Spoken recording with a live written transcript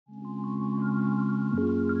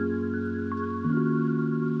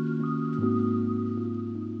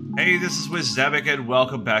Hey, this is Wizdemic, and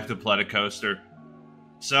welcome back to Planet Coaster.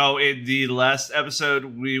 So, in the last episode,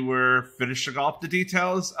 we were finishing off the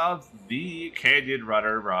details of the Canyon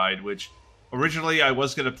Runner ride, which originally I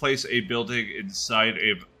was going to place a building inside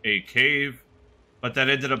of a cave, but that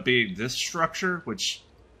ended up being this structure, which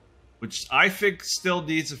I think still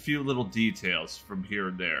needs a few little details from here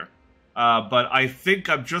and there. But I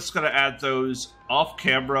think I'm just going to add those off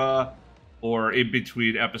camera or in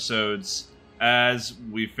between episodes as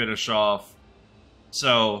we finish off.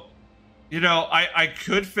 So, you know, I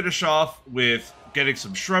could finish off with getting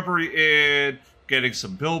some shrubbery in, getting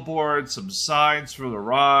some billboards, some signs for the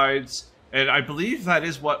rides, and I believe that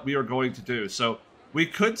is what we are going to do. So we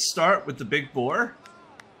could start with the Big Boar.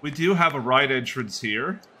 We do have a ride entrance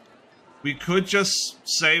here. We could just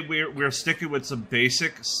say we're sticking with some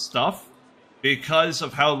basic stuff because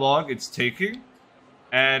of how long it's taking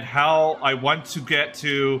and how I want to get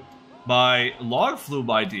to my log flume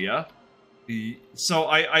idea. So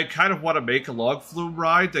I kind of want to make a log flume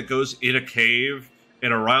ride that goes in a cave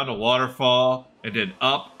and around a waterfall and then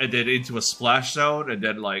up and then into a splash zone and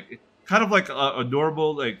then like kind of like a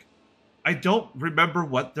normal, like, I don't remember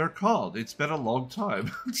what they're called. It's been a long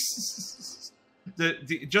time.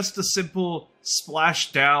 Just a simple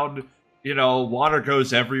splash down, you know, water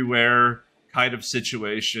goes everywhere kind of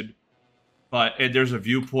situation. And there's a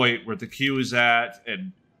viewpoint where the queue is at,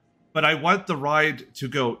 but I want the ride to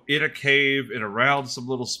go in a cave and around some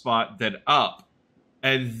little spot, then up,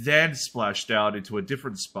 and then splash down into a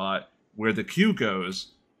different spot where the queue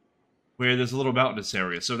goes, where there's a little mountainous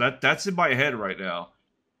area. So that's in my head right now.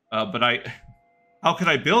 But how can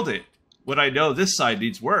I build it when I know this side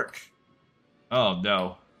needs work? Oh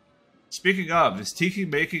no. Speaking of, is Tiki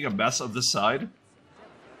making a mess of this side?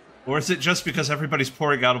 Or is it just because everybody's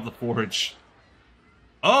pouring out of the forge?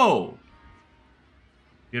 Oh!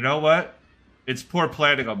 You know what? It's poor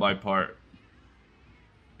planning on my part.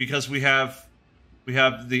 Because we have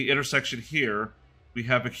the intersection here. We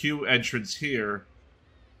have a queue entrance here.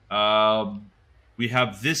 We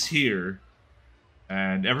have this here.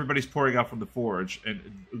 And everybody's pouring out from the forge.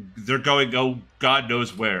 And they're going, oh, God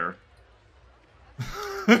knows where.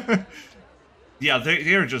 Yeah,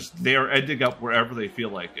 they're ending up wherever they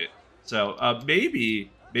feel like it. So, maybe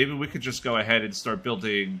we could just go ahead and start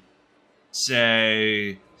building,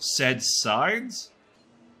 say, said signs.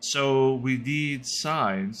 So we need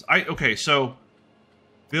signs. Okay, so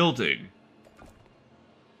building.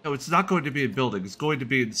 No, it's not going to be a building. It's going to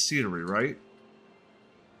be in scenery, right?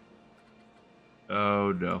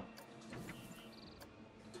 Oh no.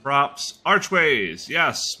 Props, archways.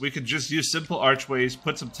 Yes, we could just use simple archways,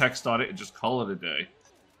 put some text on it, and just call it a day.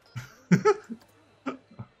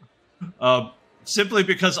 Simply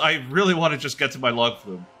because I really want to just get to my log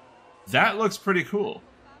flume. That looks pretty cool.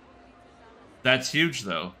 That's huge,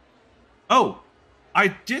 though. Oh, I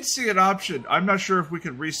did see an option. I'm not sure if we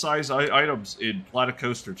can resize items in Planet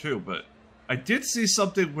Coaster 2, but I did see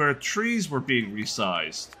something where trees were being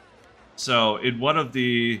resized. So, in one of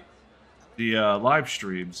the live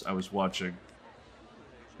streams I was watching,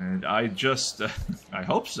 and I just, I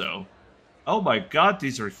hope so. Oh my god,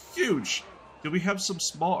 these are huge! Do we have some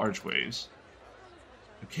small archways?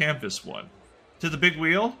 A canvas one. To the big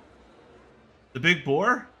wheel? The Big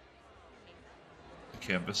Boar? The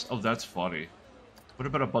canvas. Oh, that's funny. What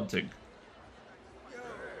about a bunting?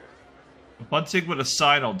 A bunting with a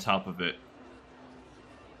sign on top of it.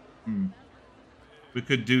 We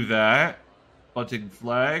could do that. Bunting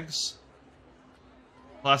flags.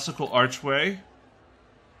 Classical archway.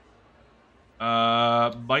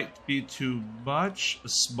 Might be too much. A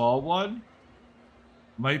small one.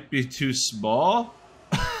 Might be too small.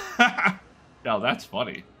 Now that's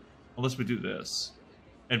funny. Unless we do this.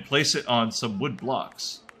 And place it on some wood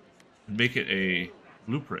blocks. And make it a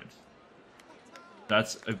blueprint.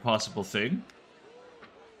 That's a possible thing.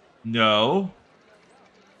 No.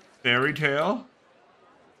 Fairy tale.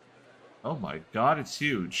 Oh my god, it's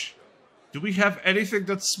huge. Do we have anything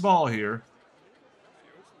that's small here?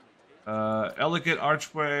 Elegant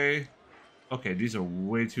archway. Okay, these are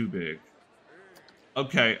way too big.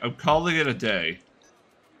 Okay, I'm calling it a day.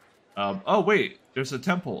 Oh wait, there's a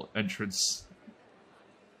temple entrance.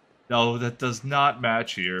 No, that does not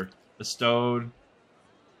match here. The stone.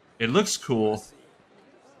 It looks cool.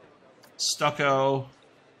 Stucco.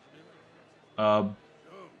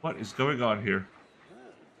 What is going on here?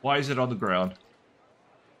 Why is it on the ground?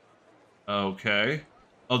 Okay.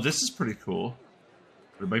 Oh, this is pretty cool.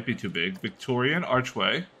 But it might be too big. Victorian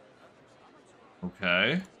archway.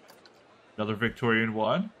 Okay. Another Victorian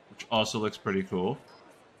one, which also looks pretty cool.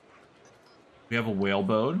 We have a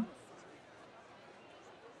whalebone.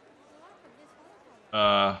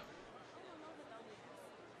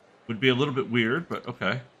 Would be a little bit weird, but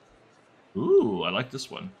okay. Ooh, I like this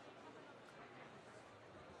one.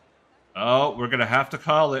 Oh, we're gonna have to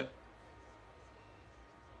call it.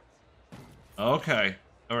 Okay.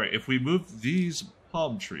 Alright, if we move these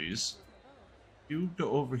palm trees, you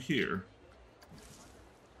go over here.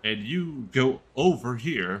 And you go over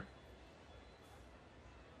here.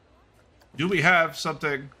 Do we have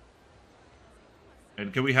something?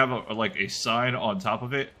 And can we have like a sign on top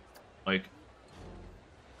of it? Like,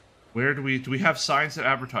 where do we have signs and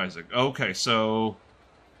advertising? Okay, so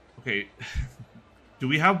okay. Do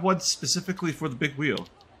we have one specifically for the big wheel?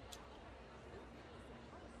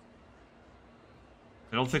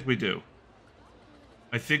 I don't think we do.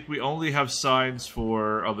 I think we only have signs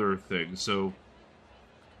for other things. So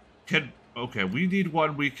okay, we need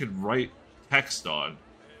one we can write text on.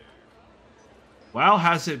 Wow,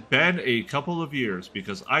 has it been a couple of years?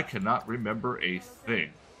 Because I cannot remember a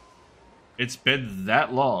thing. It's been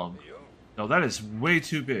that long. No, that is way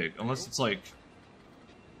too big. Unless it's like...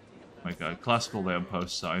 Oh my god, classical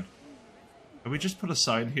lamppost sign. Can we just put a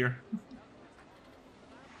sign here?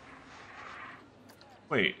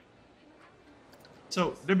 Wait.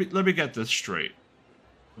 So, let me get this straight.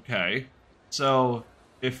 Okay. So,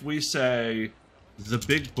 if we say... The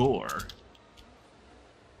Big Boar...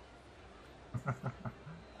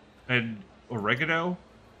 and oregano?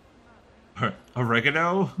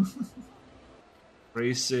 Oregano?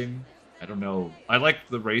 Racing? I don't know. I like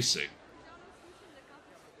the racing.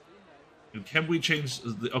 And can we change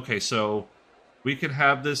the... Okay, so... We can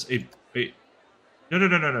have this a...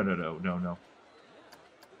 No.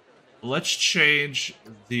 Let's change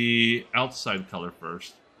the outside color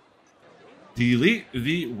first. Delete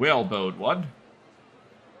the whalebone one.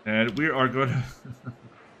 And we are going to...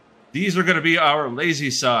 These are going to be our lazy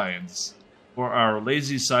signs for our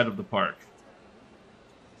lazy side of the park.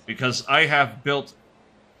 Because I have built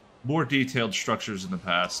more detailed structures in the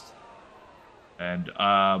past. And,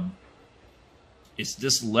 it's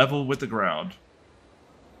this level with the ground.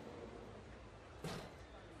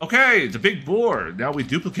 Okay, the Big Boar. Now we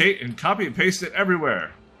duplicate and copy and paste it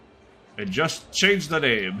everywhere. And just change the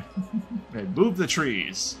name. And move the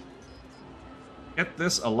trees. Get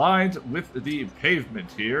this aligned with the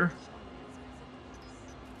pavement here.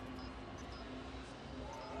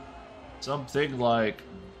 Something like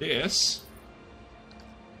this.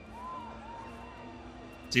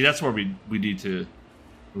 See, that's where we need to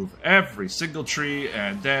move every single tree,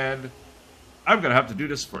 and then I'm gonna have to do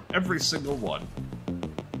this for every single one.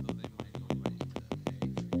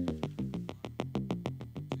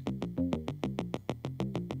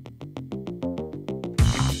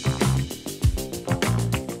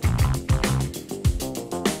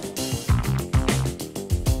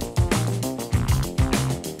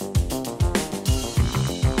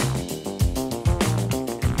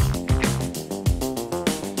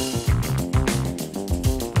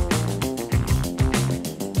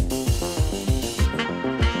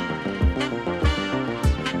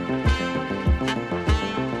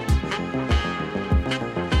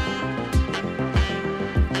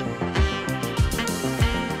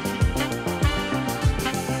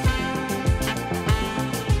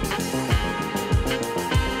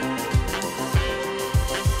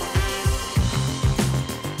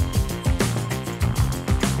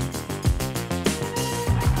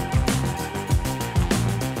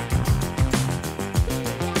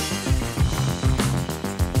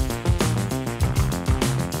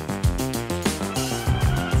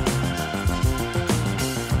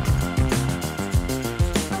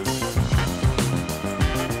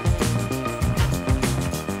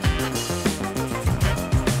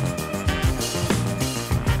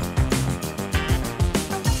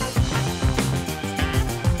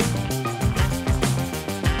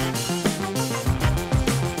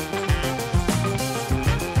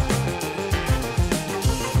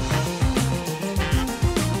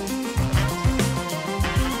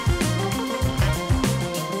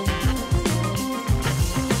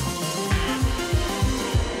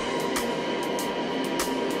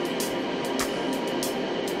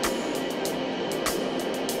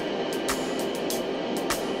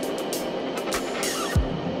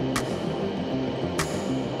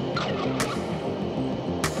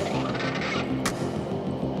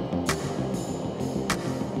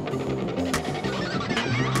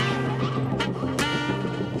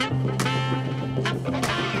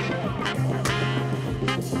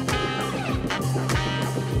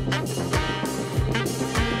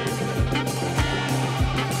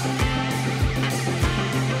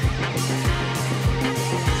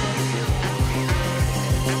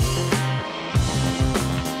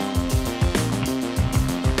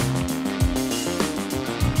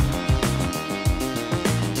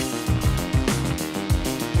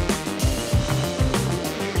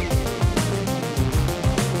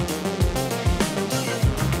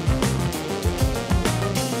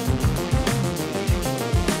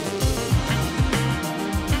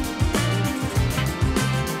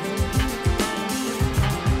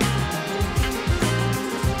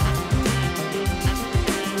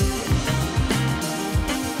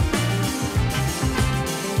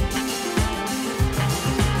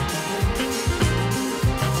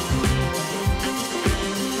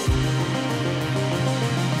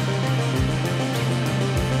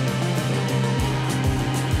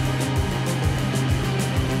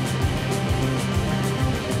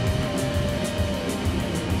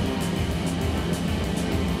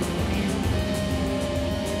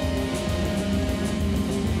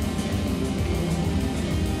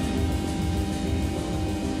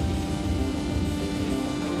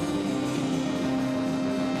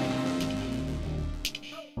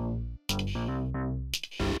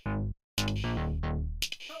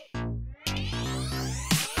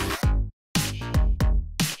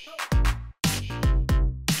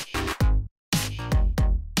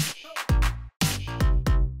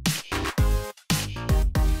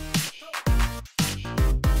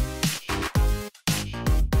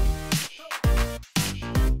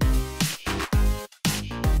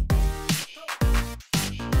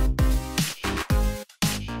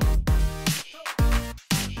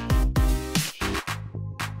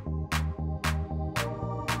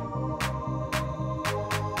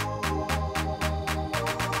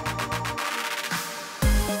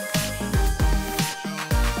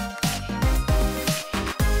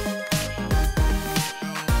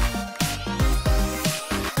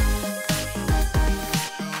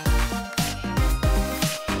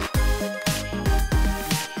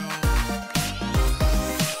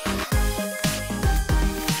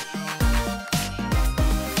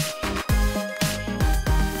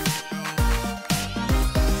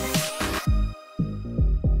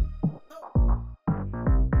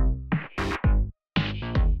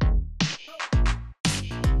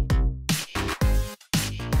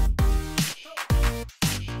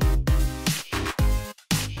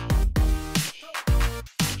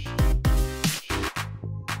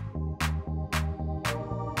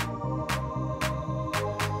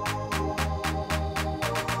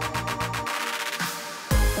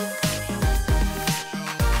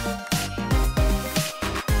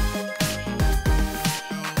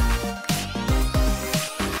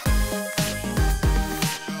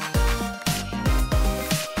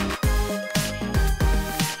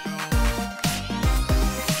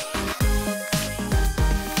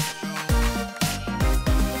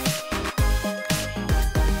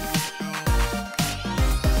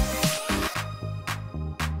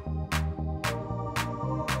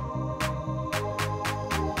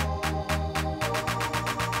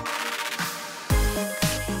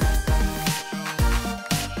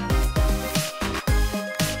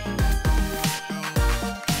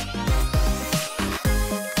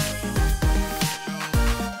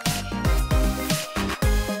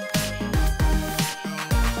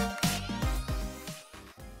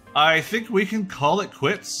 I think we can call it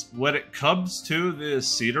quits when it comes to the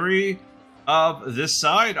scenery of this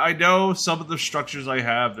side. I know some of the structures I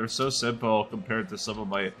have, they're so simple compared to some of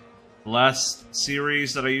my last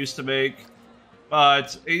series that I used to make.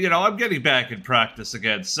 But, you know, I'm getting back in practice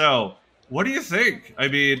again. So, what do you think? I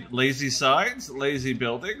mean, lazy signs, lazy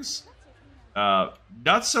buildings, not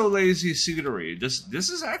so lazy scenery. This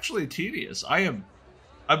is actually tedious. I'm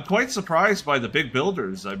quite surprised by the big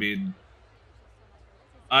builders. I mean,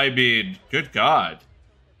 good God.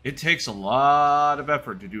 It takes a lot of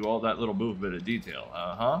effort to do all that little movement in detail.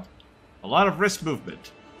 A lot of wrist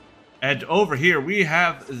movement. And over here, we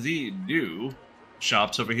have the new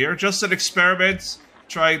shops over here. Just an experiment,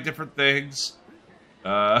 trying different things.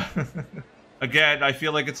 Again, I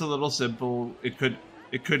feel like it's a little simple. It could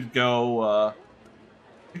go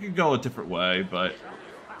a different way, but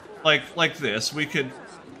like this, we can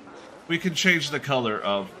change the color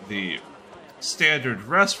of the standard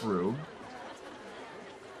restroom.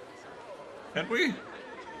 Can we?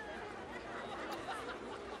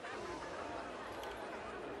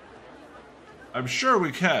 I'm sure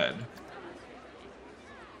we can.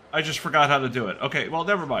 I just forgot how to do it. Okay, well,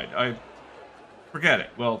 never mind. Forget it.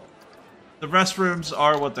 Well, the restrooms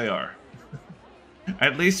are what they are.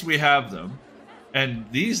 At least we have them. And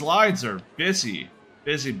these lines are busy,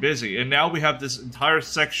 busy, busy. And now we have this entire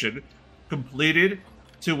section completed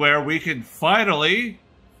to where we can finally,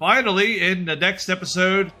 in the next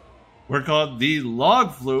episode, work on the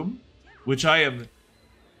log flume, which I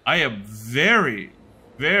am very,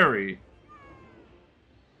 very,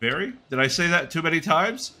 did I say that too many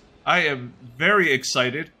times? I am very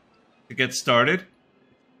excited to get started.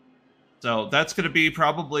 So that's going to be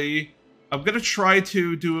probably, I'm going to try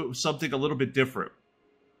to do something a little bit different.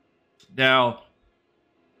 Now,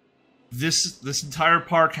 this entire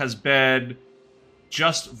park has been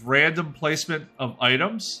just random placement of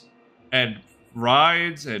items and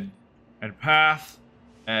rides and path,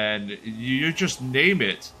 and you just name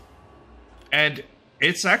it. And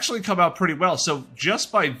it's actually come out pretty well. So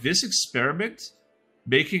just by this experiment,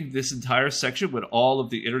 making this entire section with all of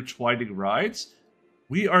the intertwining rides,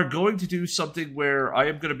 we are going to do something where I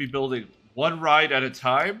am going to be building one ride at a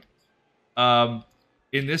time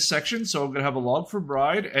in this section. So I'm going to have a log flume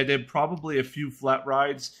ride and then probably a few flat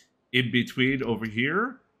rides in between over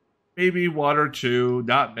here. Maybe one or two,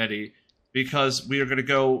 not many, because we are going to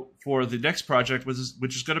go for the next project, which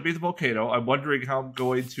is going to be the volcano. I'm wondering how I'm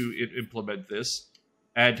going to implement this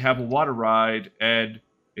and have a water ride and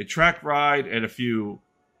a track ride and a few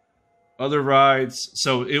other rides.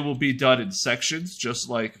 So it will be done in sections just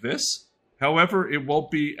like this. However, it won't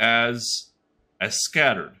be as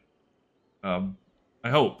scattered. I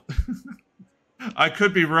hope. I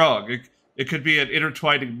could be wrong. It could be an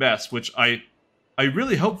intertwining mess, which I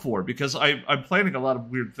really hope for, because I'm planning a lot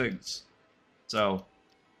of weird things. So,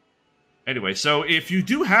 anyway, so if you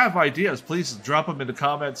do have ideas, please drop them in the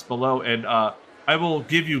comments below, and I will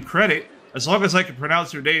give you credit, as long as I can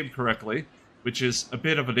pronounce your name correctly, which is a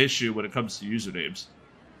bit of an issue when it comes to usernames.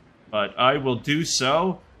 But I will do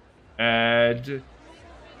so, and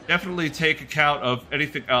definitely take account of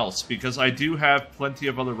anything else, because I do have plenty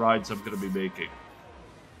of other rides I'm going to be making.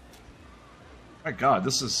 My God,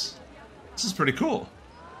 this is pretty cool.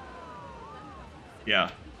 Yeah.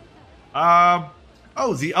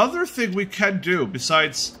 Oh, the other thing we can do,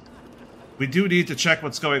 besides, we do need to check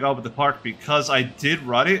what's going on with the park, because I did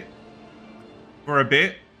run it for a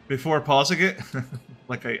bit before pausing it,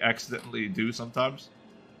 like I accidentally do sometimes.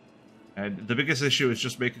 And the biggest issue is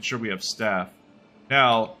just making sure we have staff.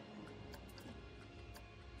 Now,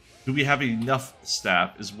 do we have enough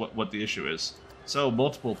staff is what the issue is. So,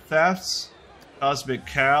 multiple thefts, Cosmic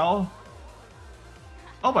Cow.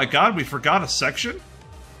 Oh my God, we forgot a section?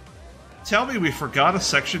 Tell me we forgot a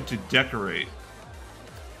section to decorate.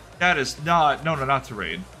 That is not... No, not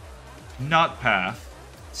terrain. Not path.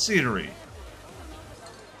 Scenery.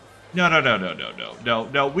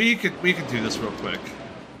 No. We can do this real quick.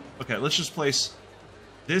 Okay, let's just place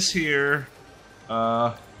this here.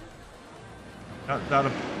 Not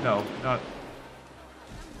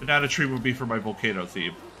banana tree would be for my volcano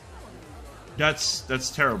theme.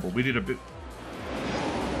 That's terrible. We need a bit...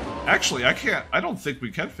 Actually, I don't think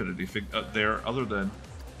we can fit anything there other than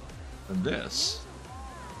this.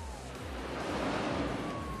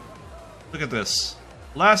 Look at this.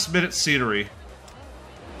 Last minute scenery.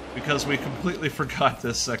 Because we completely forgot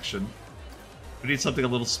this section. We need something a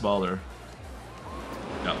little smaller.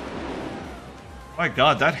 No. My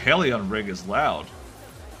God, that Helion ring is loud.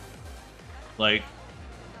 Like,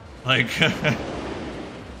 my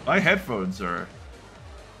headphones are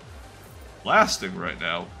blasting right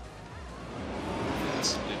now.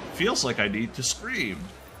 feels like I need to scream.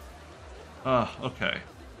 Okay.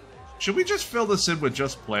 Should we just fill this in with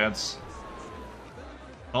just plants?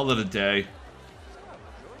 Call it a day.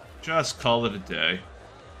 Just call it a day.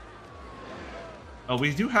 Oh,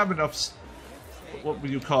 we do have enough, what would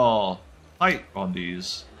you call, height on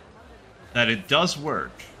these, that it does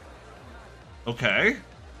work. Okay.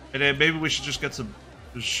 And then maybe we should just get some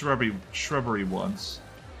shrubbery ones.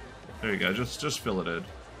 There you go, just fill it in.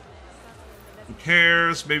 Who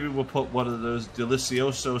cares? Maybe we'll put one of those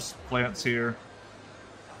Deliciosos plants here.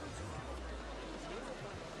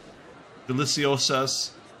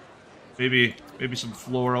 Deliciosas. Maybe some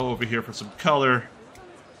floral over here for some color.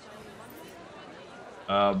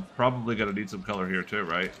 Probably gonna need some color here too,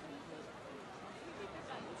 right?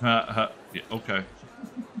 Yeah, okay.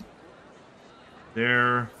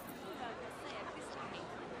 There.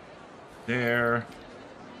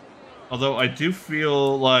 Although I do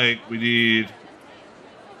feel like we need...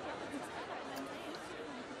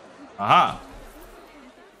 Aha!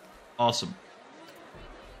 Awesome.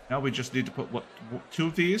 Now we just need to put, what, two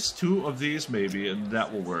of these? Two of these, maybe, and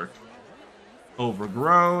that will work.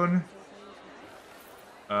 Overgrown.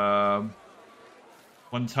 One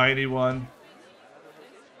tiny one.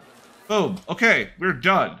 Boom. Okay, we're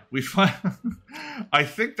done. I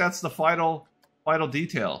think that's the final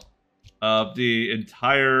detail of the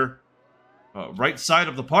entire right side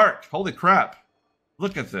of the park. Holy crap.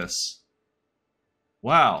 Look at this.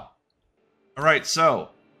 Wow. Alright, so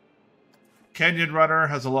Canyon Runner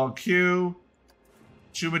has a long queue.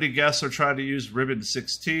 Too many guests are trying to use Ribbon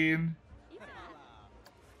 16.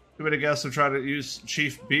 Too many guests are trying to use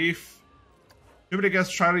Chief Beef. Too many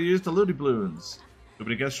guests trying to use the Looney Balloons. Too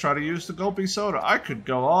many guests try to use the Gulpy Soda. I could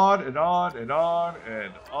go on and on and on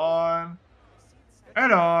and on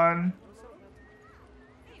and on.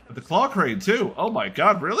 But the Claw Crane too. Oh my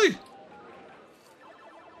god, really?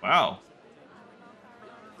 Wow.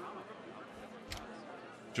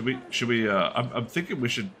 Should we, I'm thinking we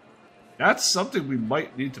should, that's something we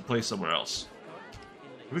might need to play somewhere else.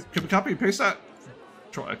 Can we copy and paste that?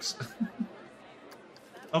 Control X.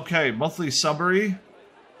 Okay, monthly summary.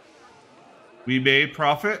 We made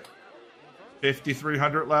profit.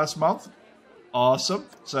 5,300 last month. Awesome.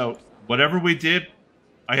 So, whatever we did,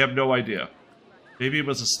 I have no idea. Maybe it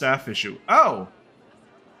was a staff issue. Oh!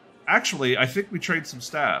 Actually, I think we trained some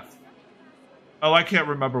staff. Oh, I can't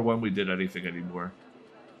remember when we did anything anymore.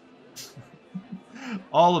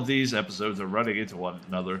 All of these episodes are running into one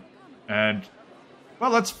another. And,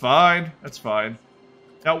 well, that's fine. That's fine.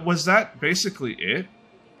 Now, was that basically it?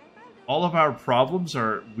 All of our problems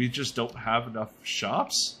are we just don't have enough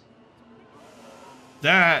shops?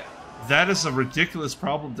 That is a ridiculous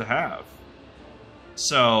problem to have.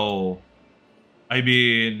 So, I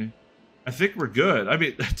mean, I think we're good. I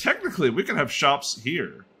mean, technically, we can have shops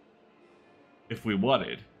here if we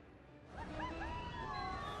wanted.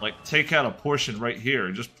 Like, take out a portion right here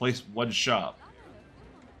and just place one shop.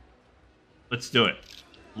 Let's do it.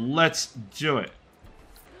 Let's do it.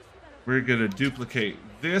 We're gonna duplicate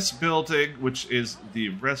this building, which is the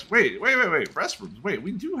wait, restrooms. Wait,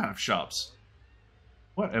 we do have shops.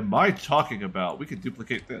 What am I talking about? We could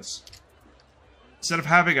duplicate this. Instead of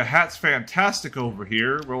having a Hat's Fantastic over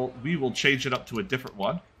here, we will change it up to a different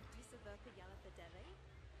one.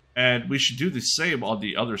 And we should do the same on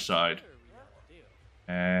the other side.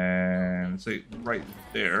 And say right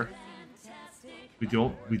there. We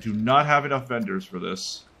do not have enough vendors for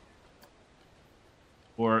this.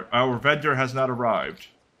 Or our vendor has not arrived.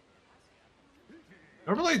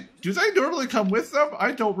 Normally, do they normally come with them?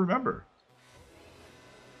 I don't remember.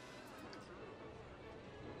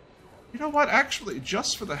 You know what? Actually,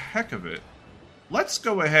 just for the heck of it, let's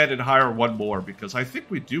go ahead and hire one more because I think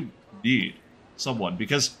we do need someone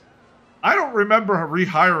because I don't remember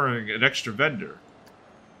rehiring an extra vendor.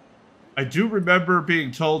 I do remember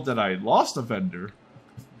being told that I lost a vendor,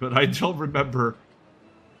 but I don't remember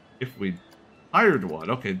if we hired one.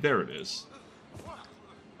 Okay, there it is.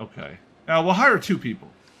 Okay. Now, we'll hire 2 people.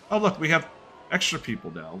 Oh, look, we have extra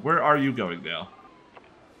people now. Where are you going now?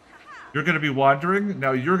 You're going to be wandering?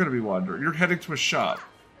 Now you're going to be wandering. You're heading to a shop.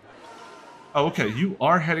 Oh, okay, you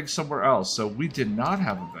are heading somewhere else, so we did not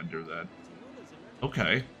have a vendor then.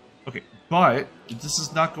 Okay. Okay, but this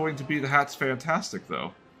is not going to be the Hat's Fantastic,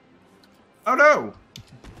 though. Oh, no!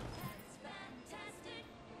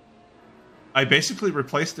 I basically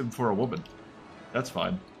replaced him for a woman. That's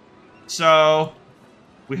fine. So,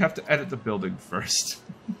 we have to edit the building first.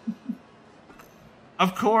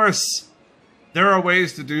 Of course! There are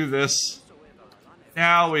ways to do this.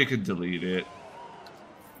 Now we can delete it.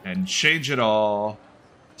 And change it all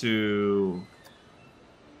to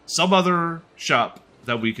some other shop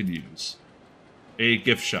that we can use. A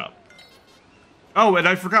gift shop. Oh, and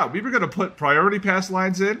I forgot. We were going to put priority pass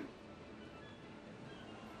lines in.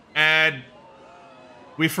 And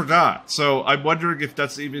we forgot. So I'm wondering if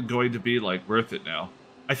that's even going to be, like, worth it now.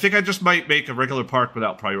 I think I just might make a regular park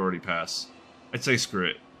without priority pass. I'd say screw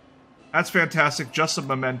it. That's fantastic. Just a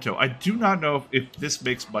memento. I do not know if this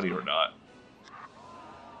makes money or not.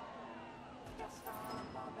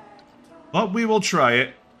 But we will try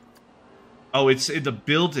it. Oh, it's in the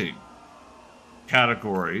building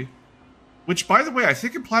category. Which, by the way, I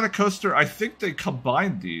think in Planet Coaster, I think they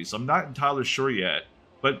combined these. I'm not entirely sure yet.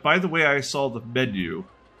 But by the way I saw the menu,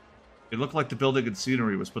 it looked like the building and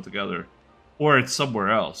scenery was put together. Or it's somewhere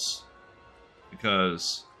else.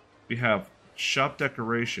 Because we have shop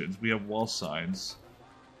decorations, we have wall signs.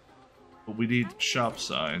 But we need shop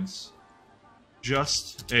signs.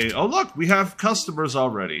 Just a... Oh, look! We have customers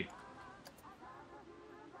already.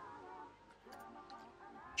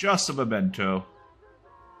 Just a memento.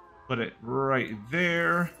 Put it right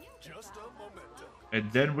there.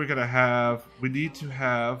 And then we're gonna have... We need to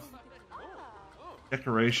have...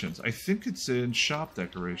 decorations. I think it's in shop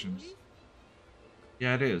decorations.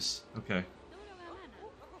 Yeah, it is. Okay.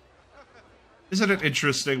 Isn't it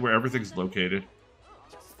interesting where everything's located?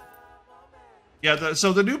 Yeah,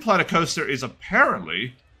 so the new Planet Coaster is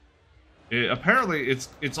apparently... apparently,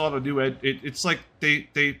 it's on a new end. It's like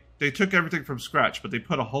they took everything from scratch, but they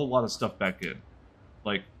put a whole lot of stuff back in.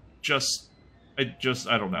 Like,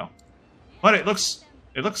 I don't know. But it looks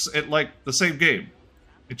like the same game.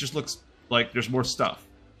 It just looks like there's more stuff.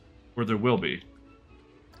 Or there will be.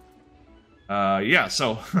 Yeah,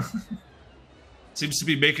 so... seems to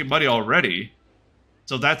be making money already.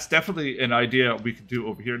 So that's definitely an idea we can do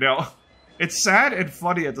over here. Now, it's sad and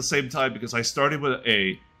funny at the same time because I started with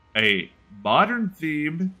a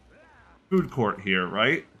modern-themed food court here,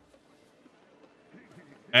 right?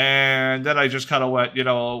 And then I just kind of went, you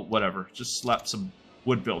know, whatever. Just slap some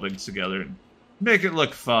wood buildings together and make it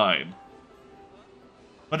look fine.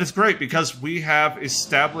 But it's great because we have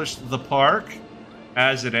established the park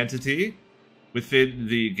as an entity within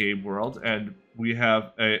the game world, and we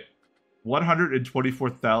have a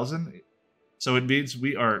 124,000. So it means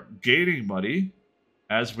we are gaining money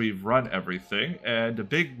as we run everything, and the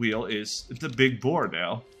big wheel is the big board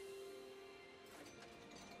now.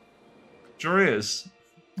 Sure is.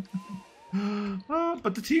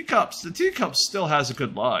 But the teacups still has a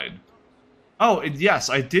good line. Oh, and yes,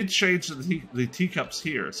 I did change the teacups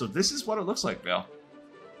here, so this is what it looks like now.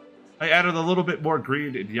 I added a little bit more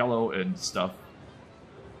green and yellow and stuff.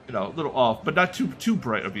 You know, a little off, but not too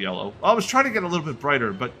bright of yellow. I was trying to get a little bit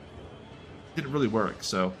brighter, but it didn't really work,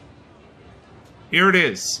 so... Here it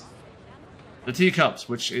is. The teacups,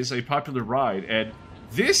 which is a popular ride, and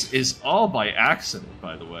this is all by accident,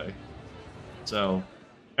 by the way. So,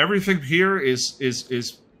 everything here is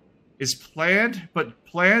planned, but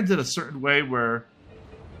planned in a certain way where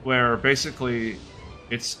basically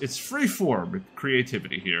it's free form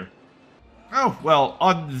creativity here. Oh, well,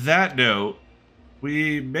 on that note,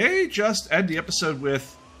 we may just end the episode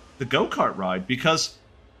with the go-kart ride, because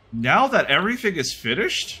now that everything is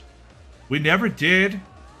finished, we never did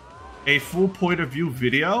a full point of view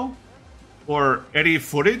video or any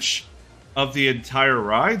footage of the entire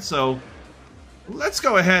ride, so let's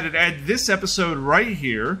go ahead and end this episode right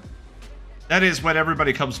here. That is when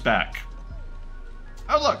everybody comes back.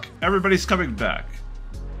 Oh look, everybody's coming back.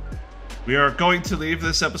 We are going to leave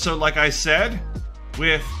this episode, like I said,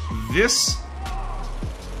 with this.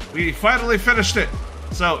 We finally finished it.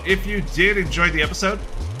 So if you did enjoy the episode,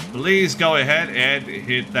 please go ahead and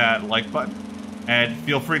hit that like button. And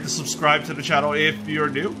feel free to subscribe to the channel if you're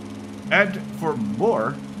new. And for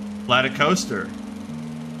more Planet Coaster.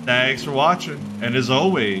 Thanks for watching, and as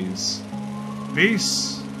always,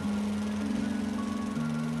 peace.